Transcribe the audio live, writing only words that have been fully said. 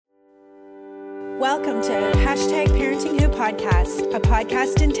Welcome to #ParentingWho podcast, a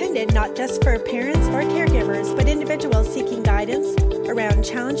podcast intended not just for parents or caregivers, but individuals seeking guidance around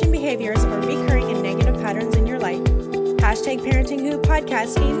challenging behaviors or recurring and negative patterns in your life. #ParentingWho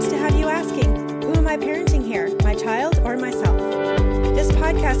podcast aims to have you asking, who am I parenting here, my child or myself? This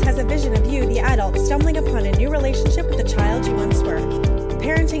podcast has a vision of you, the adult, stumbling upon a new relationship with the child you once were.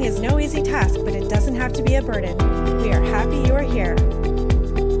 Parenting is no easy task, but it doesn't have to be a burden. We are happy you are here.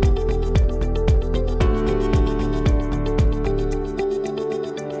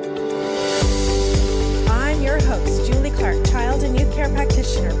 I'm your host, Julie Clark, child and youth care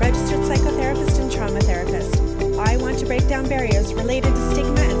practitioner, registered psychotherapist and trauma therapist. I want to break down barriers related to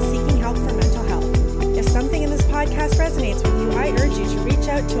stigma and seeking help for mental health. If something in this podcast resonates with you, I urge you to reach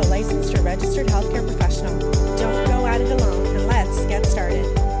out to a licensed or registered healthcare professional. Don't go at it alone, and let's get started.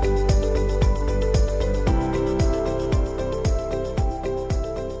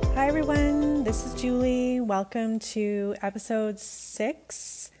 Hi everyone, this is Julie. Welcome to episode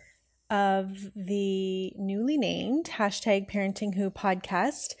 6 of the newly named #ParentingWho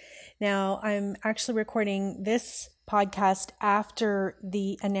podcast. Now, I'm actually recording this podcast after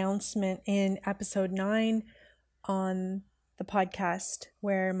the announcement in episode 9 on the podcast,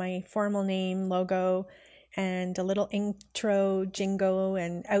 where my formal name, logo, and a little intro, jingle,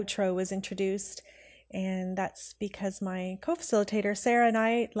 and outro was introduced. And that's because my co-facilitator, Sarah, and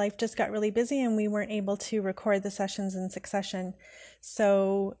I, life just got really busy and we weren't able to record the sessions in succession.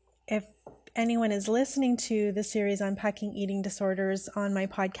 So if anyone is listening to the series Unpacking Eating Disorders on my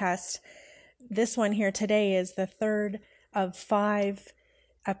podcast, this one here today is the third of 5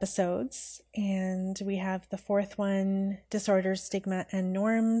 episodes. And we have the 4th one, Disorders, Stigma, and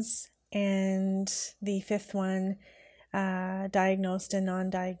Norms, and the 5th one, diagnosed and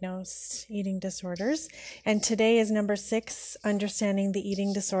non-diagnosed eating disorders. And today is number 6, understanding the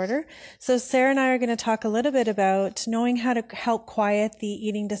eating disorder. So Sarah and I are going to talk a little bit about knowing how to help quiet the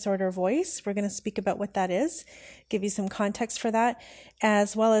eating disorder voice. We're going to speak about what that is, give you some context for that,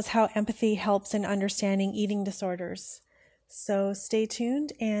 as well as how empathy helps in understanding eating disorders. So stay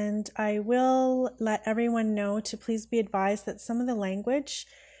tuned, and I will let everyone know to please be advised that some of the language,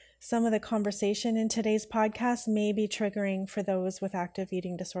 some of the conversation in today's podcast may be triggering for those with active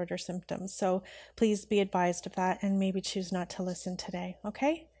eating disorder symptoms. So please be advised of that and maybe choose not to listen today.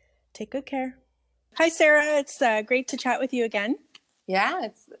 Okay? Take good care. Hi, Sarah. It's great to chat with you again. Yeah,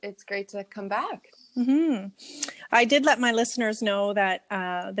 it's great to come back. Mm-hmm. I did let my listeners know that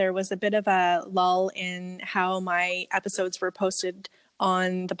there was a bit of a lull in how my episodes were posted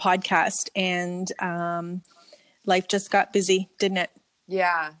on the podcast, and life just got busy, didn't it?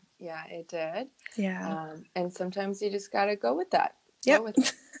 Yeah, it did. Yeah. And sometimes you just got to go with that. Yep. Go with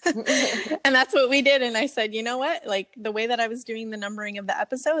it. And that's what we did. And I said, you know what? Like the way that I was doing the numbering of the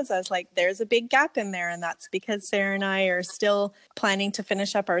episodes, I was like, there's a big gap in there. And that's because Sarah and I are still planning to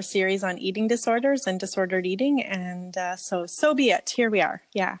finish up our series on eating disorders and disordered eating. And so be it. Here we are.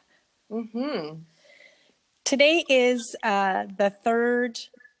 Yeah. Mm-hmm. Today is the third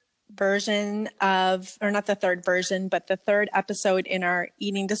version of, or not the third version, but the third episode in our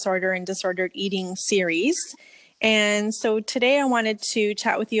eating disorder and disordered eating series. And so today I wanted to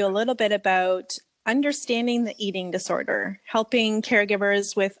chat with you a little bit about understanding the eating disorder, helping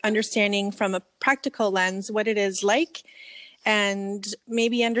caregivers with understanding from a practical lens what it is like, and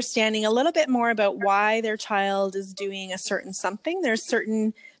maybe understanding a little bit more about why their child is doing a certain something. There's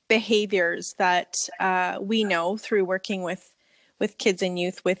certain behaviors that we know through working with kids and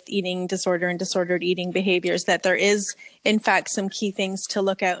youth with eating disorder and disordered eating behaviors, that there is, in fact, some key things to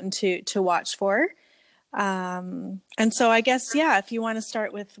look out and to watch for. And so I guess, yeah, if you want to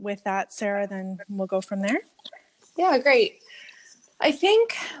start with that, Sarah, then we'll go from there. Yeah, great. I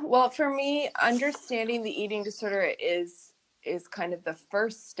think, well, for me, understanding the eating disorder is kind of the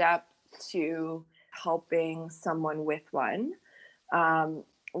first step to helping someone with one.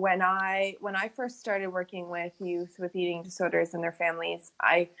 When I first started working with youth with eating disorders and their families,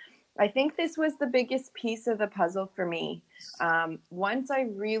 I think this was the biggest piece of the puzzle for me. Once I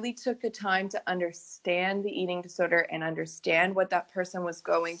really took the time to understand the eating disorder and understand what that person was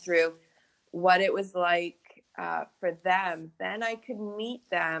going through, what it was like for them, then I could meet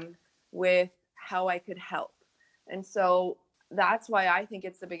them with how I could help. And so that's why I think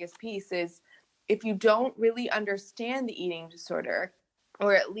it's the biggest piece is if you don't really understand the eating disorder,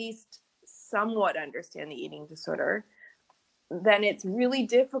 or at least somewhat understand the eating disorder, then it's really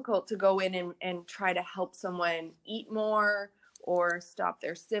difficult to go in and try to help someone eat more or stop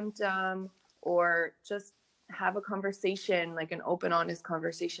their symptom or just have a conversation, like an open, honest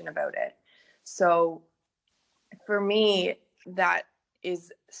conversation about it. So for me, that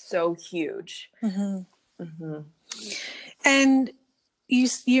is so huge. Mm-hmm. Mm-hmm. And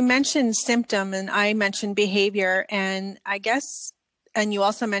you mentioned symptom, and I mentioned behavior, and I guess, and you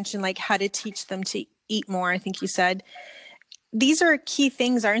also mentioned like how to teach them to eat more. I think you said these are key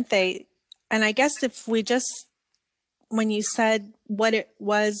things, aren't they? And I guess if we just, when you said what it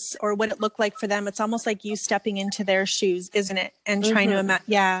was or what it looked like for them, it's almost like you stepping into their shoes, isn't it? And trying to imagine.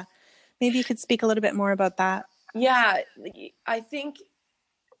 Yeah, maybe you could speak a little bit more about that. Yeah, I think,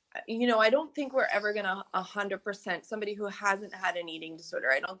 I don't think we're ever going to 100%, somebody who hasn't had an eating disorder,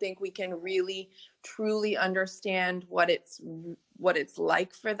 I don't think we can really truly understand what it's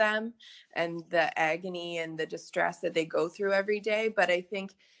like for them and the agony and the distress that they go through every day. But I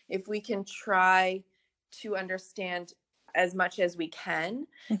think if we can try to understand as much as we can,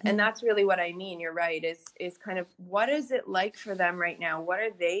 Mm-hmm. and that's really what I mean, you're right, is kind of what is it like for them right now? What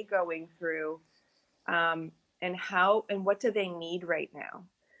are they going through? And what do they need right now?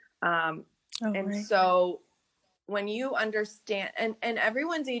 And Right. so when you understand, and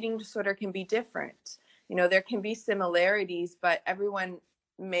everyone's eating disorder can be different, there can be similarities, but everyone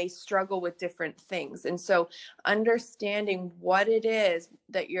may struggle with different things. And so understanding what it is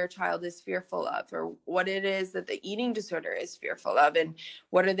that your child is fearful of, or what it is that the eating disorder is fearful of, and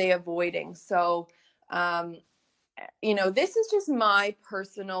what are they avoiding. So, this is just my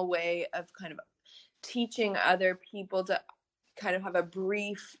personal way of kind of teaching other people to kind of have a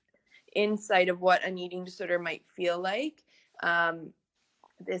brief insight of what an eating disorder might feel like.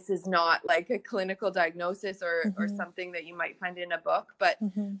 This is not like a clinical diagnosis or something that you might find in a book, but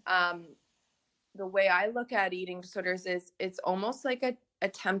the way I look at eating disorders is it's almost like a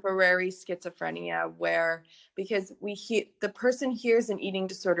temporary schizophrenia, where, because the person hears an eating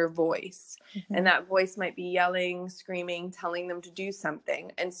disorder voice, and that voice might be yelling, screaming, telling them to do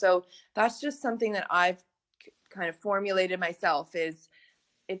something. And so that's just something that I've kind of formulated myself, is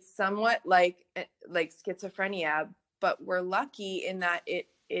it's somewhat like schizophrenia, but we're lucky in that it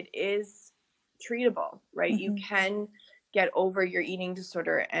is treatable, right? You can get over your eating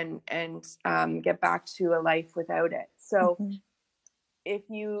disorder and get back to a life without it. So if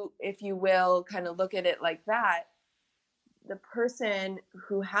you will kind of look at it like that, the person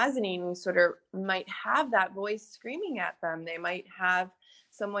who has an eating disorder might have that voice screaming at them. They might have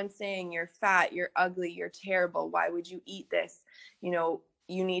someone saying, you're fat, you're ugly, you're terrible, why would you eat this?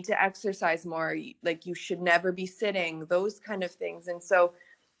 You need to exercise more, like you should never be sitting, those kind of things. And so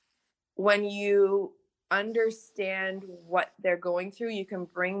when you understand what they're going through, you can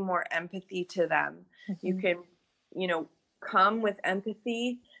bring more empathy to them. You can, come with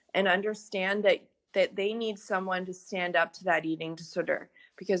empathy and understand that they need someone to stand up to that eating disorder,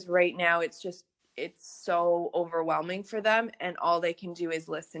 because right now it's so overwhelming for them, and all they can do is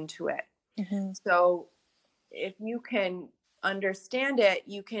listen to it. So if you can understand it,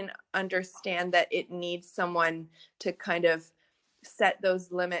 you can understand that it needs someone to kind of set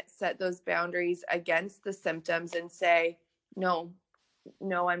those limits, set those boundaries against the symptoms, and say, no,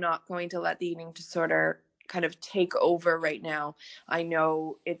 I'm not going to let the eating disorder kind of take over right now. I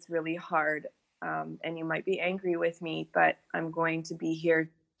know it's really hard, and you might be angry with me, but I'm going to be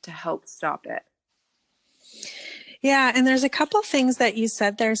here to help stop it. Yeah, and there's a couple things that you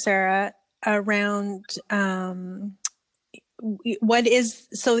said there, Sarah, around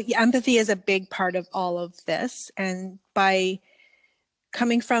empathy is a big part of all of this. And by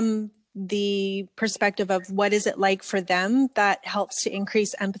coming from the perspective of what is it like for them, that helps to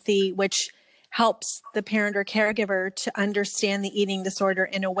increase empathy, which helps the parent or caregiver to understand the eating disorder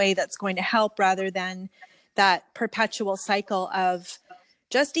in a way that's going to help, rather than that perpetual cycle of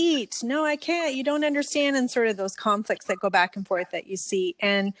just eat, no, I can't, you don't understand, and sort of those conflicts that go back and forth that you see.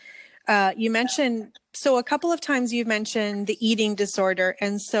 And you mentioned, so a couple of times you've mentioned the eating disorder,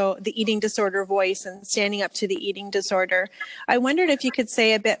 and so the eating disorder voice and standing up to the eating disorder. I wondered if you could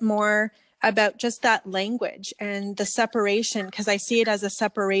say a bit more about just that language and the separation, because I see it as a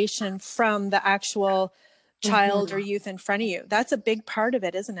separation from the actual child or youth in front of you. That's a big part of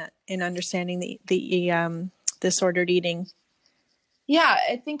it, isn't it, in understanding the disordered eating? Yeah,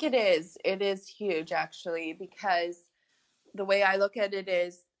 I think it is. It is huge, actually, because the way I look at it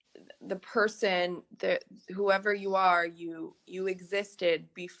is the person, whoever you are, you existed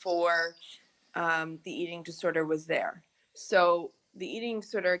before the eating disorder was there. So the eating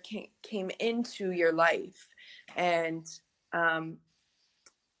disorder came into your life, and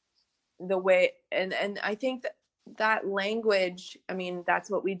the way, and I think that language, I mean, that's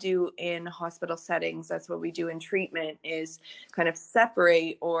what we do in hospital settings. That's what we do in treatment, is kind of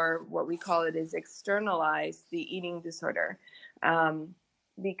separate, or what we call it is externalize the eating disorder.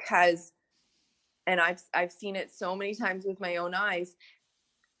 Because and I've seen it so many times with my own eyes.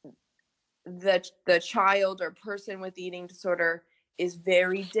 The child or person with eating disorder is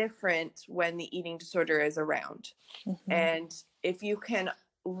very different when the eating disorder is around. Mm-hmm. And if you can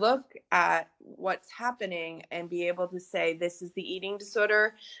look at what's happening and be able to say, this is the eating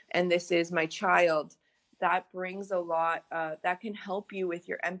disorder and this is my child, that brings a lot, that can help you with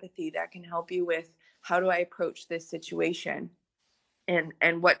your empathy. That can help you with, how do I approach this situation?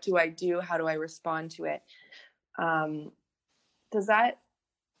 And what do I do? How do I respond to it? Does that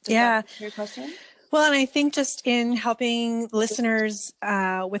answer your question? Well, and I think just in helping listeners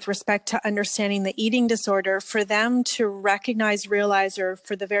with respect to understanding the eating disorder, for them to recognize, realize, or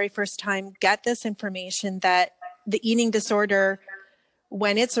for the very first time, get this information that the eating disorder,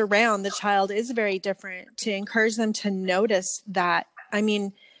 when it's around, the child is very different, to encourage them to notice that. I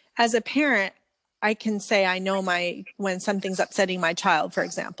mean, as a parent, I can say I know when something's upsetting my child, for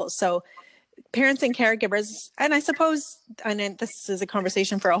example. So parents and caregivers, and I suppose, and this is a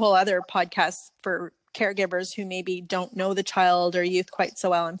conversation for a whole other podcast for caregivers who maybe don't know the child or youth quite so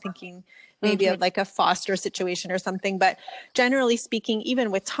well. I'm thinking maybe of like a foster situation or something. But generally speaking,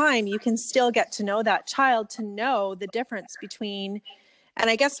 even with time, you can still get to know that child, to know the difference between. And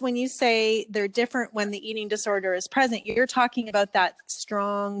I guess when you say they're different when the eating disorder is present, you're talking about that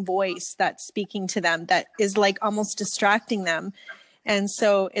strong voice that's speaking to them, that is like almost distracting them. And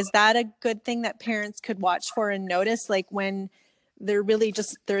so is that a good thing that parents could watch for and notice, like when they're really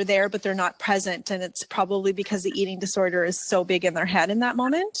just, they're there, but they're not present? And it's probably because the eating disorder is so big in their head in that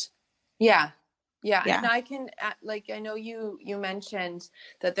moment. Yeah. And I can, like, I know you mentioned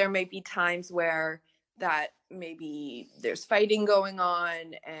that there may be times where that maybe there's fighting going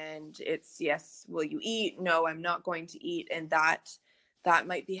on and it's, yes, will you eat? No, I'm not going to eat. And that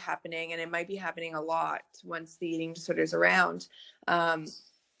might be happening, and it might be happening a lot once the eating disorder is around. And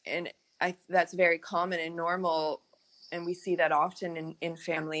that's very common and normal, and we see that often in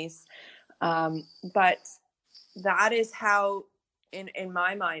families. But that is how, in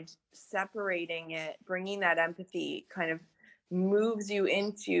my mind, separating it, bringing that empathy kind of moves you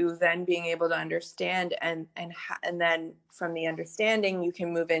into then being able to understand, and then from the understanding you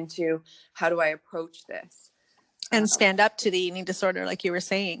can move into, how do I approach this and stand up to the eating disorder, like you were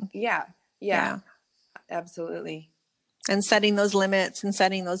saying. Yeah, absolutely. And setting those limits and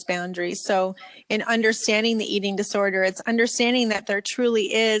setting those boundaries. So in understanding the eating disorder, it's understanding that there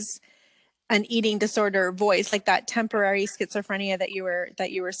truly is an eating disorder voice, like that temporary schizophrenia that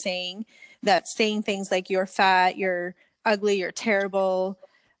you were saying, that's saying things like you're fat, you're ugly, you're terrible,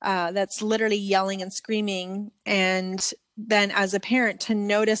 that's literally yelling and screaming. And then as a parent, to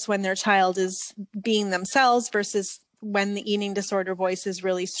notice when their child is being themselves versus when the eating disorder voice is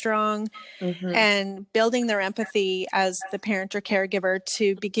really strong, and building their empathy as the parent or caregiver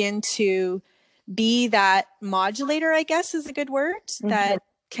to begin to be that modulator, I guess is a good word, that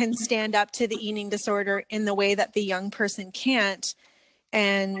can stand up to the eating disorder in the way that the young person can't.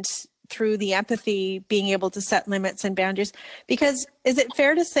 And through the empathy, being able to set limits and boundaries. Because is it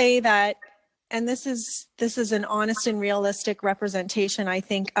fair to say that, and this is an honest and realistic representation, I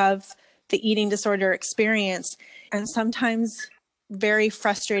think, of the eating disorder experience, and sometimes very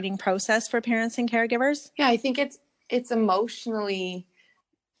frustrating process for parents and caregivers? Yeah, I think it's emotionally,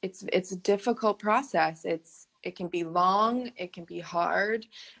 it's a difficult process. It can be long, it can be hard,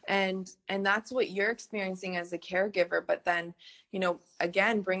 and that's what you're experiencing as a caregiver. But then,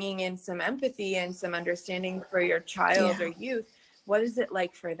 again, bringing in some empathy and some understanding for your child or youth. What is it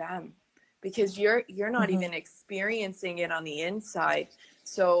like for them? Because you're not even experiencing it on the inside.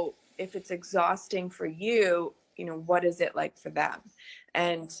 So if it's exhausting for you, what is it like for them?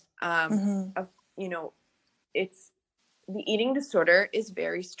 And it's, the eating disorder is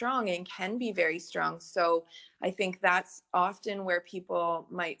very strong and can be very strong. So I think that's often where people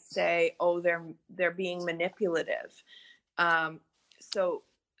might say, oh, they're being manipulative. So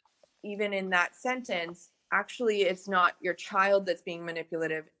even in that sentence, actually, it's not your child that's being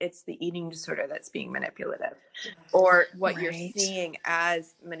manipulative. It's the eating disorder that's being manipulative, or what you're seeing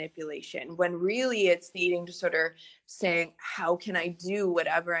as manipulation, when really it's the eating disorder saying, how can I do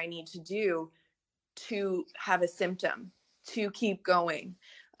whatever I need to do to have a symptom, to keep going?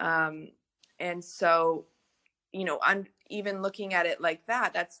 And so, I'm even looking at it like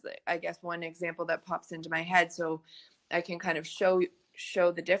that. That's, I guess, one example that pops into my head. So I can kind of show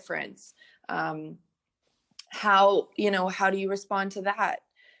the difference. How do you respond to that?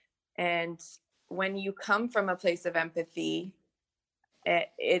 And when you come from a place of empathy,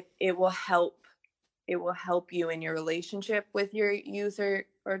 it will help. It will help you in your relationship with your youth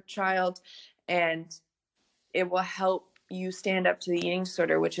or child, and it will help you stand up to the eating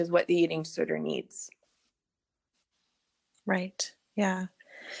disorder, which is what the eating disorder needs. Right. Yeah.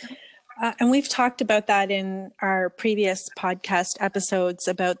 And we've talked about that in our previous podcast episodes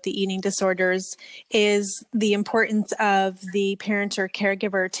about the eating disorders, is the importance of the parent or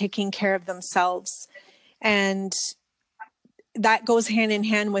caregiver taking care of themselves. And that goes hand in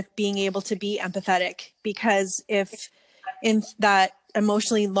hand with being able to be empathetic, because if in that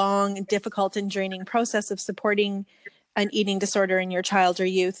emotionally long, difficult, and draining process of supporting an eating disorder in your child or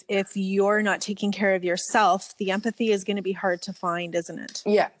youth, if you're not taking care of yourself, the empathy is going to be hard to find, isn't it?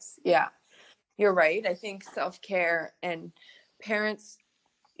 Yes. Yeah, you're right. I think self-care and parents,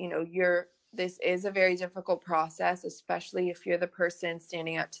 this is a very difficult process, especially if you're the person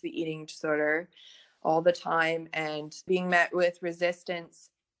standing up to the eating disorder all the time and being met with resistance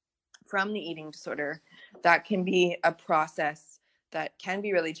from the eating disorder. That can be a process that can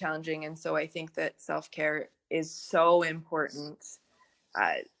be really challenging. And so I think that self-care is so important.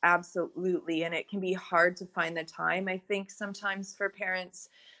 Absolutely. And it can be hard to find the time, I think, sometimes for parents.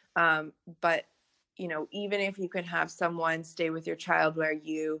 But even if you can have someone stay with your child where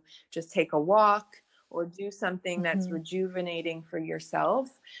you just take a walk or do something that's rejuvenating for yourself,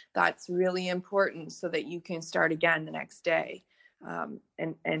 that's really important so that you can start again the next day,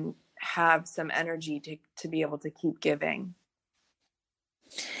 and have some energy to be able to keep giving.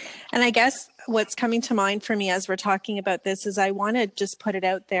 And I guess what's coming to mind for me as we're talking about this is I want to just put it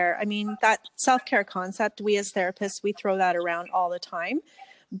out there. I mean, that self-care concept, we as therapists, we throw that around all the time.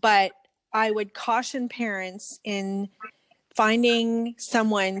 But I would caution parents in finding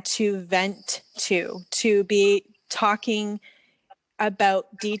someone to vent to be talking about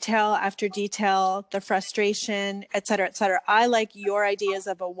detail after detail, the frustration, et cetera, et cetera. I like your ideas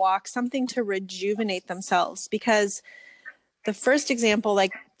of a walk, something to rejuvenate themselves, because the first example,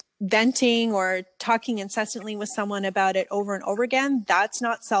 like venting or talking incessantly with someone about it over and over again, that's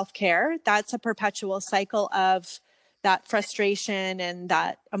not self-care. That's a perpetual cycle of that frustration and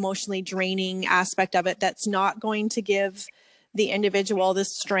that emotionally draining aspect of it that's not going to give the individual the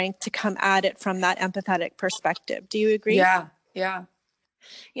strength to come at it from that empathetic perspective. Do you agree? Yeah.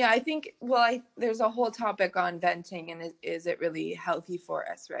 I think, there's a whole topic on venting and is it really healthy for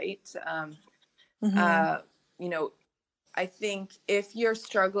us, right? I think if you're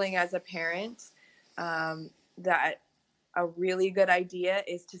struggling as a parent, that a really good idea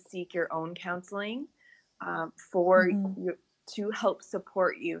is to seek your own counseling, to help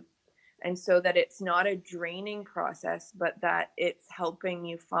support you. And so that it's not a draining process, but that it's helping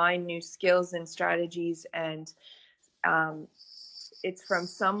you find new skills and strategies. And it's from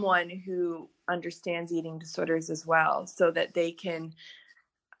someone who understands eating disorders as well, so that they can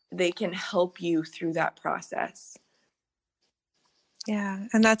help you through that process. Yeah.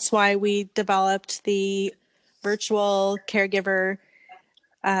 And that's why we developed the virtual caregiver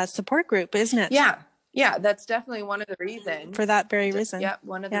support group, isn't it? Yeah, that's definitely one of the reasons. For that very reason. Yeah,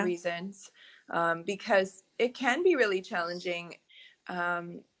 one of the reasons, because it can be really challenging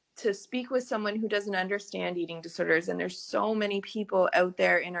to speak with someone who doesn't understand eating disorders, and there's so many people out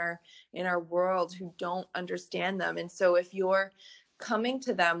there in our world who don't understand them. And so if you're coming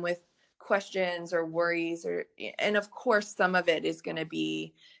to them with questions or worries, and of course some of it is going to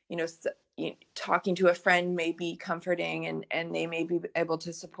be, talking to a friend may be comforting and they may be able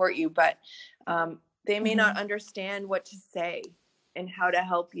to support you, but they may not understand what to say and how to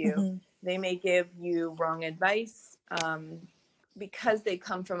help you. They may give you wrong advice, because they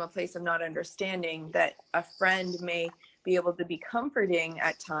come from a place of not understanding. That a friend may be able to be comforting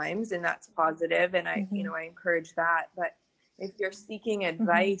at times, and that's positive, and I encourage that. But if you're seeking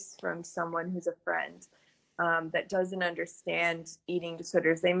advice from someone who's a friend that doesn't understand eating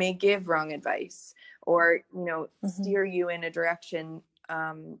disorders, they may give wrong advice or steer you in a direction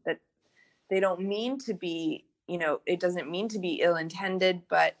that they don't mean to be. It doesn't mean to be ill-intended,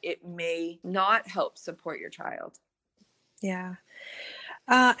 but it may not help support your child. Yeah.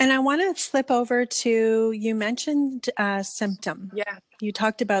 And I want to flip over to, you mentioned symptom. Yeah. You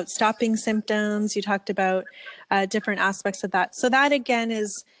talked about stopping symptoms. You talked about different aspects of that. So that, again,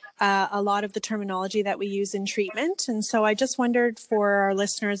 is a lot of the terminology that we use in treatment. And so I just wondered for our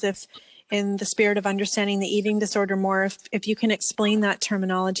listeners, if in the spirit of understanding the eating disorder more, if you can explain that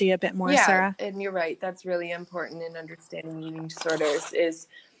terminology a bit more, Sarah. And you're right. That's really important in understanding eating disorders.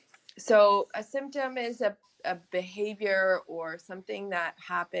 So a symptom is a behavior or something that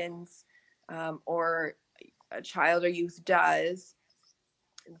happens, or a child or youth does,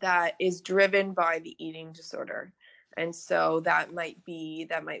 that is driven by the eating disorder. And so that might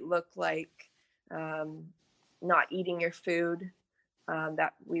look like not eating your food,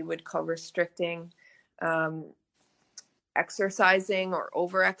 that we would call restricting. exercising or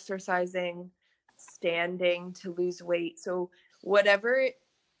over exercising, standing to lose weight. So whatever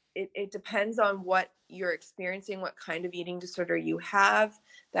it depends on what you're experiencing, what kind of eating disorder you have,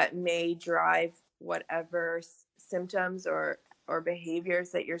 that may drive whatever symptoms or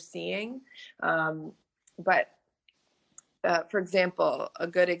behaviors that you're seeing. But for example, a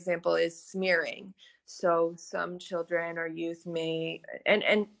good example is smearing. So some children or youth may,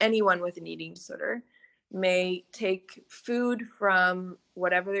 and anyone with an eating disorder may take food from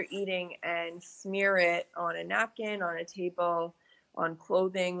whatever they're eating and smear it on a napkin, on a table, on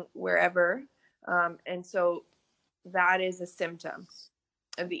clothing, wherever. And so that is a symptom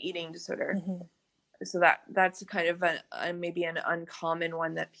of the eating disorder. Mm-hmm. So that's kind of maybe an uncommon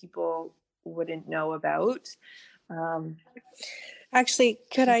one that people wouldn't know about. Actually,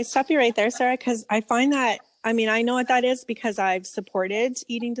 could I stop you right there, Sarah? Because I find that, I mean, I know what that is because I've supported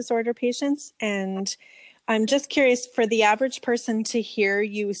eating disorder patients. And I'm just curious, for the average person to hear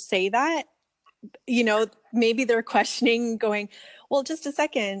you say that, you know, maybe they're questioning, going, well, just a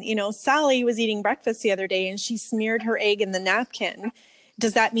second, you know, Sally was eating breakfast the other day and she smeared her egg in the napkin.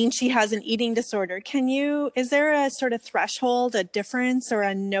 Does that mean she has an eating disorder? Is there a sort of threshold, a difference, or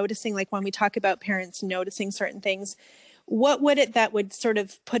a noticing, like when we talk about parents noticing certain things, what would it that would sort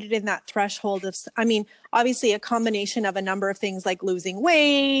of put it in that threshold of, I mean, obviously a combination of a number of things like losing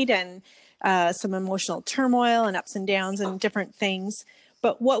weight and some emotional turmoil and ups and downs and different things.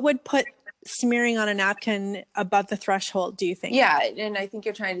 But what would put smearing on a napkin above the threshold, do you think? Yeah, and I think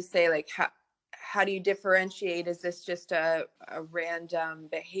you're trying to say, like, how do you differentiate? Is this just a random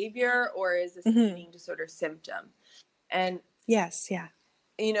behavior, or is this an eating disorder symptom? And yes, yeah.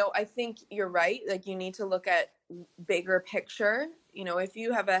 You know, I think you're right. Like, you need to look at bigger picture. You know, if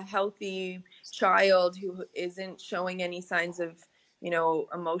you have a healthy child who isn't showing any signs of, you know,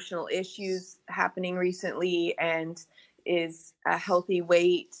 emotional issues happening recently and is a healthy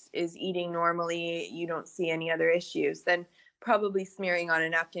weight, is eating normally, you don't see any other issues, then probably smearing on a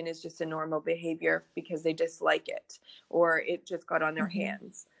napkin is just a normal behavior because they dislike it or it just got on their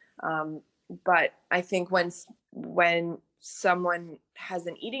hands. But I think when someone has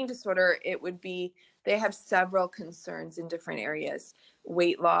an eating disorder, it would be they have several concerns in different areas: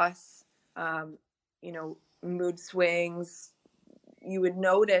 weight loss, you know, mood swings. You would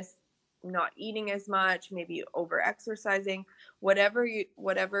notice not eating as much, maybe over exercising, whatever.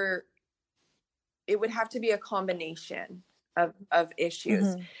 It would have to be a combination of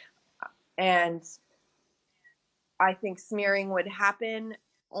issues. And I think smearing would happen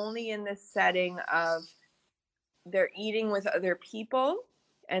only in the setting of they're eating with other people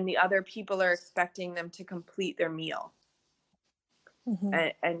and the other people are expecting them to complete their meal.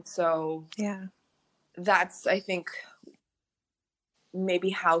 And so yeah, that's, I think, maybe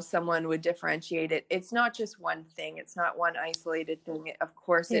how someone would differentiate it. It's not just one thing. It's not one isolated thing. Of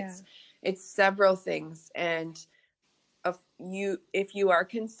course, it's several things. And if you are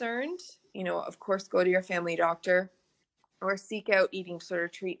concerned, you know, of course, go to your family doctor or seek out eating disorder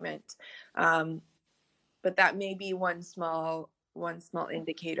treatment. But that may be one small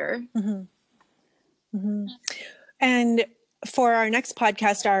indicator. And for our next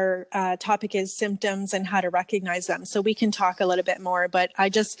podcast, our topic is symptoms and how to recognize them. So we can talk a little bit more, but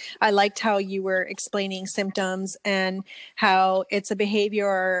I liked how you were explaining symptoms and how it's a behavior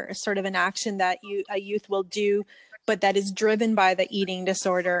or sort of an action that a youth will do, but that is driven by the eating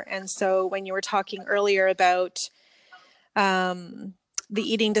disorder. And so when you were talking earlier about the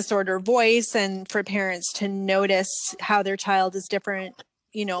eating disorder voice and for parents to notice how their child is different,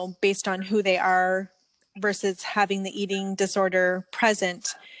 you know, based on who they are versus having the eating disorder present,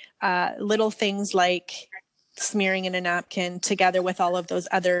 little things like smearing in a napkin together with all of those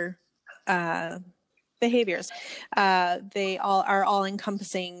other behaviors, they are all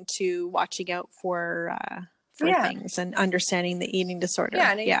encompassing to watching out for things and understanding the eating disorder.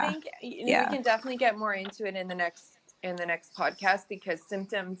 Yeah, and I think we can definitely get more into it in the next podcast, because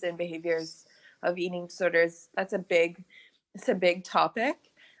symptoms and behaviors of eating disorders, it's a big topic,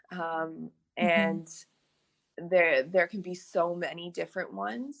 and there can be so many different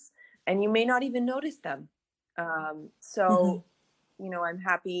ones, and you may not even notice them. So you know, I'm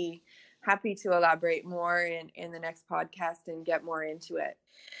happy to elaborate more in the next podcast and get more into it.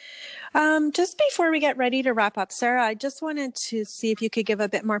 Just before we get ready to wrap up, Sarah, I just wanted to see if you could give a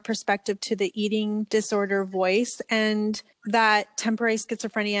bit more perspective to the eating disorder voice and that temporary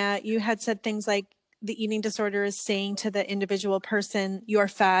schizophrenia. You had said things like the eating disorder is saying to the individual person, you're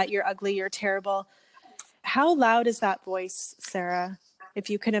fat, you're ugly, you're terrible. How loud is that voice, Sarah, if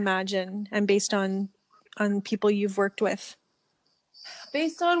you could imagine, and based on people you've worked with?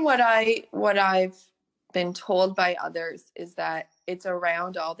 Based on what I've been told by others is that it's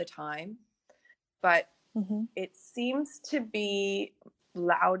around all the time, but it seems to be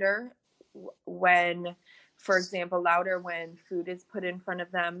louder when, for example, louder when food is put in front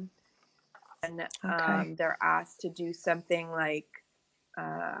of them, and they're asked to do something like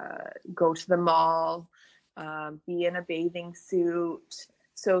go to the mall, be in a bathing suit.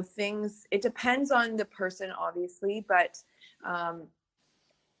 So things, it depends on the person, obviously, but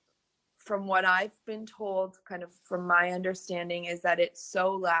from what I've been told, kind of from my understanding, is that it's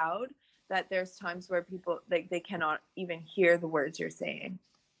so loud that there's times where people, like, they cannot even hear the words you're saying.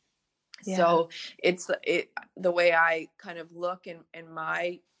 Yeah. So the way I kind of look in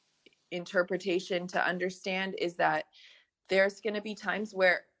my interpretation to understand is that there's going to be times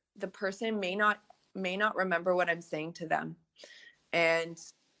where the person may not remember what I'm saying to them, and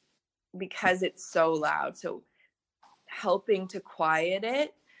because it's so loud, so helping to quiet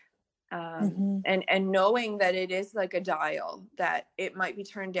it, and knowing that it is like a dial, that it might be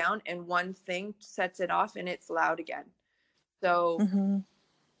turned down and one thing sets it off and it's loud again. So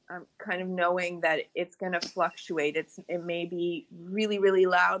kind of knowing that it's going to fluctuate. It may be really, really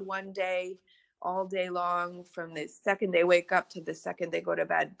loud one day, all day long, from the second they wake up to the second they go to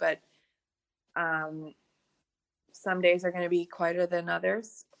bed. But some days are going to be quieter than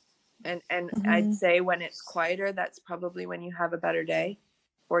others. And I'd say when it's quieter, that's probably when you have a better day.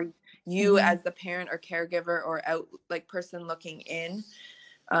 Or you as the parent or caregiver or person looking in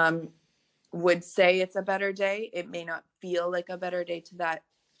would say it's a better day. It may not feel like a better day to that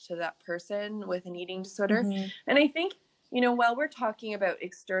person with an eating disorder. And I think, while we're talking about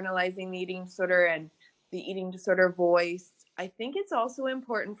externalizing the eating disorder and the eating disorder voice, I think it's also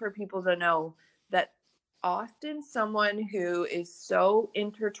important for people to know that often someone who is so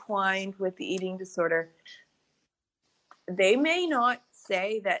intertwined with the eating disorder, they may not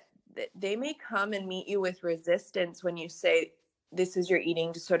say that they may come and meet you with resistance when you say, this is your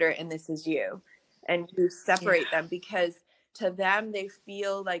eating disorder and this is you, and you separate them, because to them, they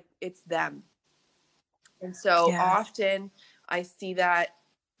feel like it's them. And so often I see that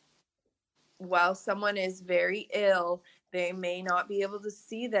while someone is very ill, they may not be able to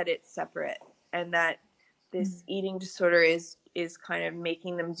see that it's separate, and that this eating disorder is kind of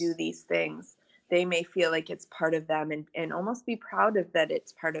making them do these things. They may feel like it's part of them, and almost be proud of that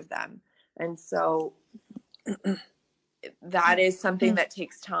it's part of them. And so that is something that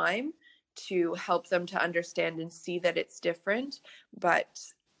takes time to help them to understand and see that it's different. But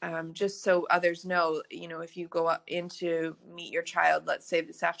just so others know, if you go up in to meet your child, let's say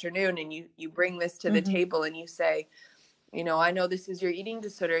this afternoon, and you bring this to the table and you say, I know this is your eating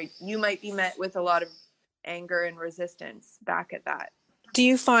disorder, you might be met with a lot of anger and resistance back at that. Do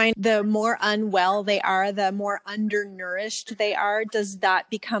you find the more unwell they are, the more undernourished they are, does that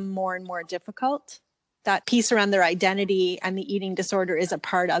become more and more difficult? That piece around their identity and the eating disorder is a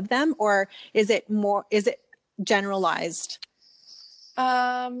part of them, or is it generalized?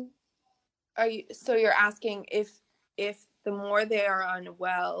 You're asking if the more they are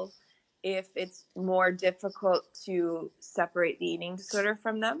unwell, if it's more difficult to separate the eating disorder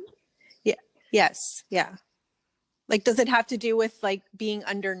from them? Yeah. Yes. Yeah. Like, does it have to do with being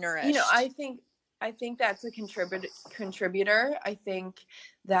undernourished? I think that's a contributor. I think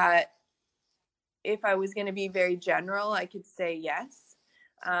that if I was going to be very general, I could say yes.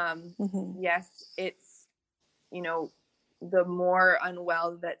 Yes, it's, the more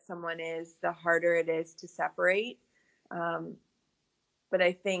unwell that someone is, the harder it is to separate. But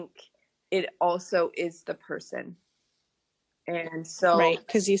I think it also is the person. And so, right,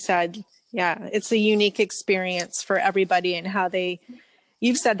 because you said, it's a unique experience for everybody, and how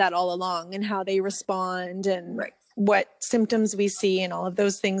you've said that all along, and how they respond, and what symptoms we see, and all of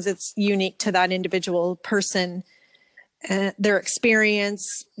those things. It's unique to that individual person, their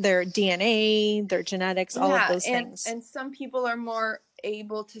experience, their DNA, their genetics, all of those things. And some people are more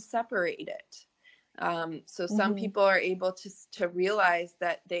able to separate it. So some people are able to realize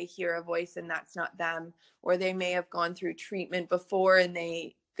that they hear a voice and that's not them, or they may have gone through treatment before and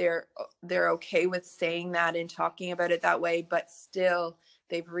they're okay with saying that and talking about it that way, but still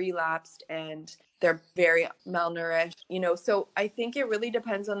they've relapsed and they're very malnourished, so I think it really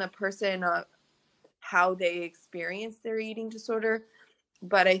depends on the person, how they experience their eating disorder.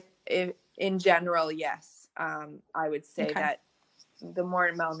 But in general, yes, I would say that the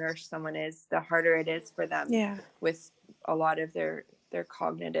more malnourished someone is, the harder it is for them with a lot of their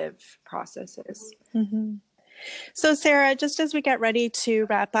cognitive processes. So Sarah, just as we get ready to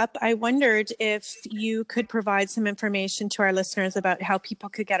wrap up, I wondered if you could provide some information to our listeners about how people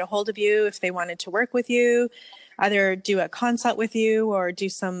could get a hold of you if they wanted to work with you, either do a consult with you or do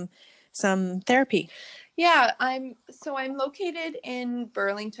some therapy. Yeah, I'm located in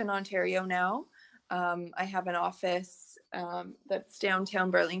Burlington, Ontario now. I have an office that's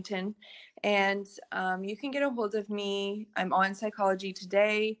downtown Burlington, and you can get a hold of me. I'm on Psychology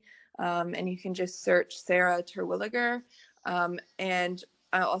Today, and you can just search Sarah Terwilliger, and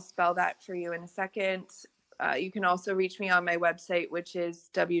I'll spell that for you in a second. You can also reach me on my website, which is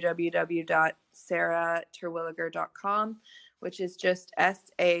www.sarahterwilliger.com, which is just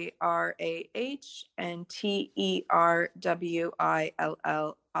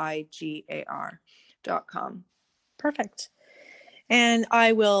SARAHTERWILLIGAR.com. Perfect. And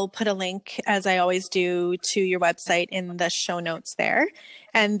I will put a link, as I always do, to your website in the show notes there.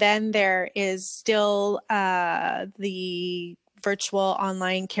 And then there is still the virtual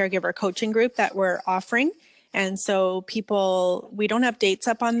online caregiver coaching group that we're offering. And so we don't have dates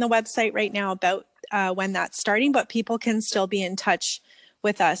up on the website right now about when that's starting, but people can still be in touch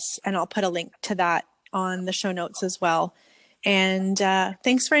with us. And I'll put a link to that on the show notes as well. And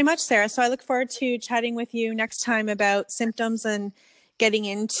thanks very much, Sarah. So I look forward to chatting with you next time about symptoms and getting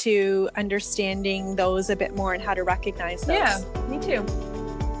into understanding those a bit more and how to recognize those. Yeah, me too.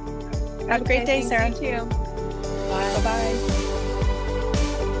 Have a great day, Sarah. You too. Bye. Bye-bye.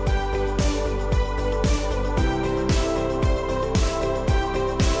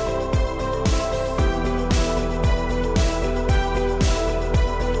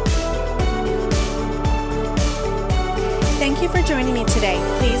 Thank you for joining me today.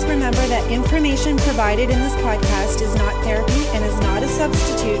 Please remember that information provided in this podcast is not therapy and is not a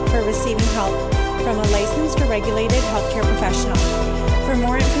substitute for receiving help from a licensed or regulated healthcare professional. For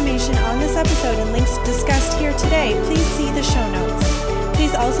more information on this episode and links discussed here today, please see the show notes.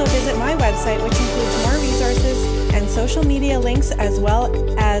 Please also visit my website, which includes more resources and social media links, as well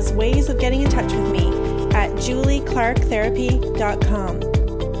as ways of getting in touch with me at julieclarktherapy.com.